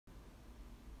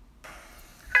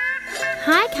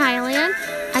Kylan.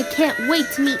 I can't wait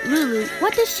to meet Lulu.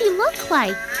 What does she look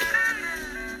like?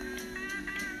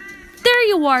 There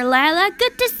you are, Lilac.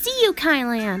 Good to see you,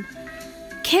 Kylan.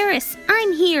 Karis,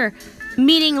 I'm here,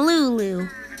 meeting Lulu.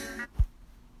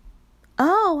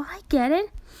 Oh, I get it.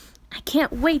 I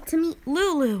can't wait to meet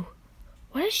Lulu.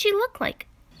 What does she look like?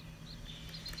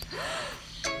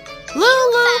 Lulu!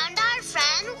 You found our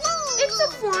friend Lulu. It's a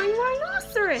flying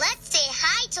rhinoceros. Let's say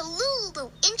hi to Lulu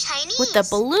in Chinese. With a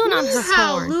balloon on her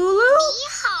horn. Lulu. Ni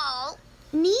hao.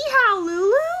 Ni hao,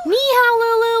 Lulu. Ni hao,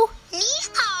 Lulu. Ni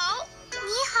hao.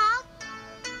 Ni hao.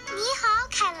 Ni hao,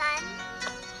 Kailan.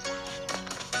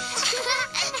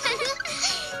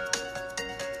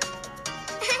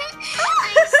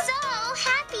 I'm so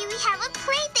happy we have a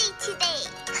play date today.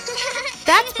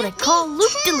 That's what I call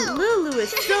loop-de-loop. Lulu is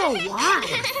so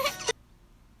wise.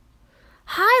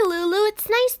 Hi, Lulu. It's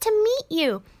nice to meet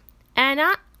you. And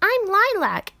I'm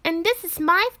Lilac, and this is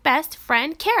my best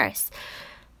friend, Karis.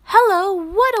 Hello,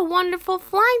 what a wonderful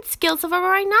flying skills of a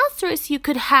rhinoceros you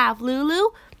could have,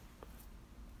 Lulu.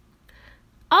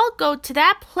 I'll go to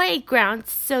that playground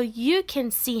so you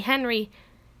can see Henry.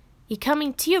 He's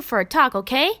coming to you for a talk,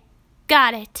 okay?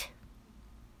 Got it.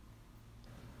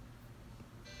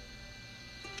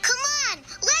 Come on,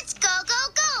 let's go, go,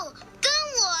 go. 跟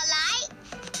我来.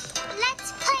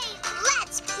 Let's play.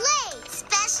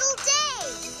 Special day.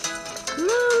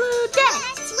 Lulu Day.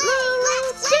 Let's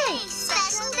play.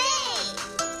 Special day.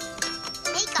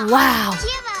 Make a Wow. hug.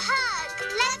 Give a hug.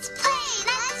 Let's play.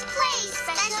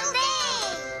 Special day.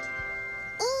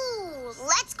 Ooh,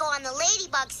 let's go on the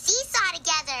ladybug seesaw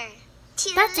together.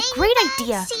 That's a great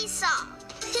idea. Seesaw.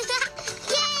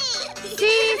 Yay!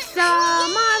 Seesaw,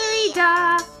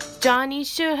 Margarita. Johnny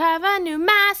should have a new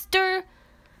master.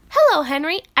 Hello,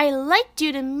 Henry. I liked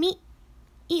you to meet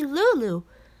Lulu.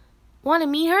 Want to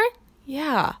meet her?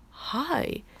 Yeah,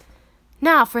 hi.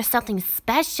 Now for something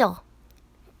special.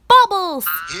 Bubbles!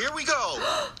 Here we go.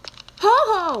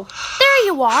 Ho-ho! There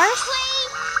you are.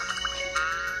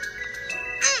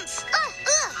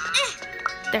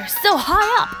 They're so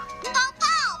high up. Pow,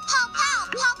 pow, pow, pow,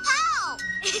 pow, pow.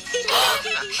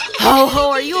 Ho-ho,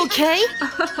 are you okay?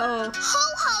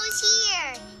 Ho-ho's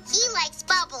here. He likes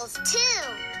bubbles, too.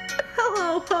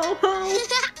 Hello, Ho-ho.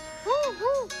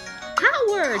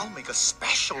 Howard. I'll make a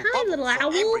special Hi, bubble little for owl.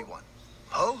 everyone.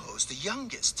 Ho-ho's the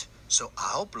youngest, so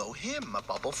I'll blow him a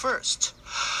bubble first.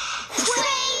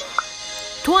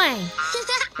 Twang.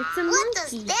 It's a What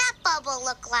does monkey. that bubble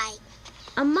look like?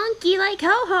 A monkey like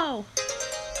Ho-ho.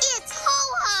 It's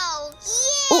Ho-ho!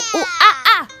 Oh, Yeah!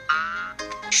 ah.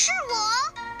 是我.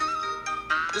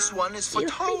 This one is for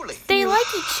Tolly. They like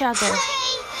each other. 吹.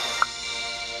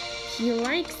 He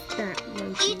likes that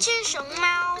monkey. 一只熊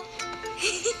猫.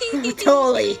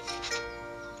 Totally.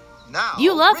 Now,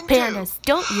 You love Rindu. pandas,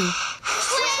 don't you?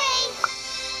 吹.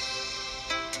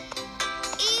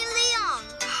 一辆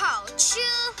好车.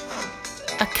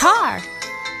 A car.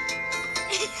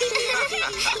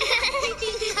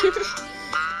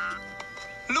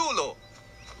 Lulu,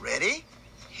 ready?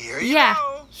 Here you Yeah,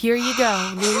 go. here you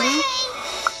go, Lulu.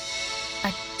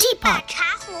 A teapot.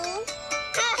 茶壶.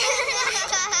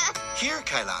 Here,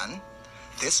 Kailan.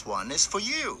 This one is for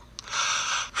you.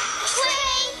 吹.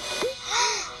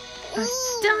 A Ooh,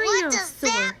 what does dinosaur.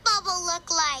 that bubble look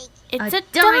like? It's A a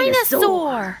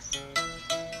dinosaur.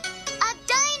 A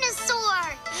dinosaur!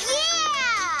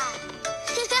 Yeah!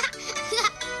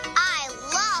 I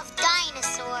love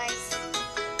dinosaurs.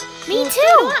 Me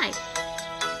too.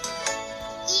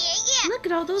 Yeah. Look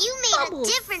at all those You made bubbles.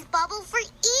 a different bubble for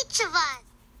each of us.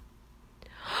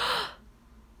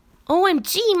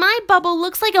 OMG, my bubble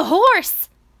looks like a horse.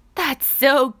 That's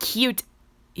so cute.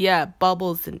 Yeah,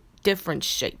 bubbles in different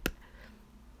shape.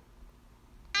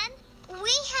 And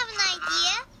we have an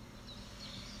idea.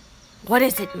 What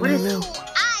is it, Lulu? Ooh,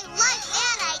 I like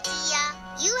that idea.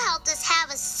 You helped us have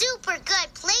a super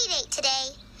good play date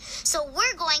today. So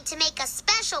we're going to make a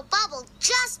special bubble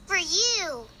just for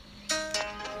you.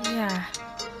 Yeah.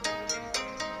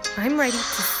 I'm ready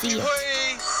to see it.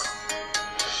 Hey.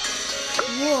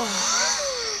 Whoa.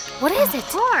 What is it?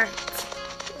 Heart.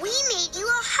 We made you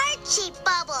a heart-shaped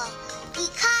bubble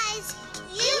because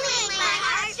you make my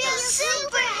heart feel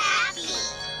super happy.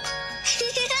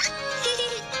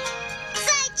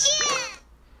 再见.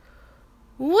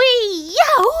 Wee!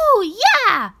 Yahoo!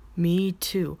 Yeah! Me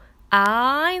too.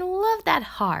 I love that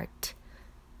heart.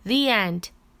 The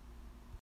end.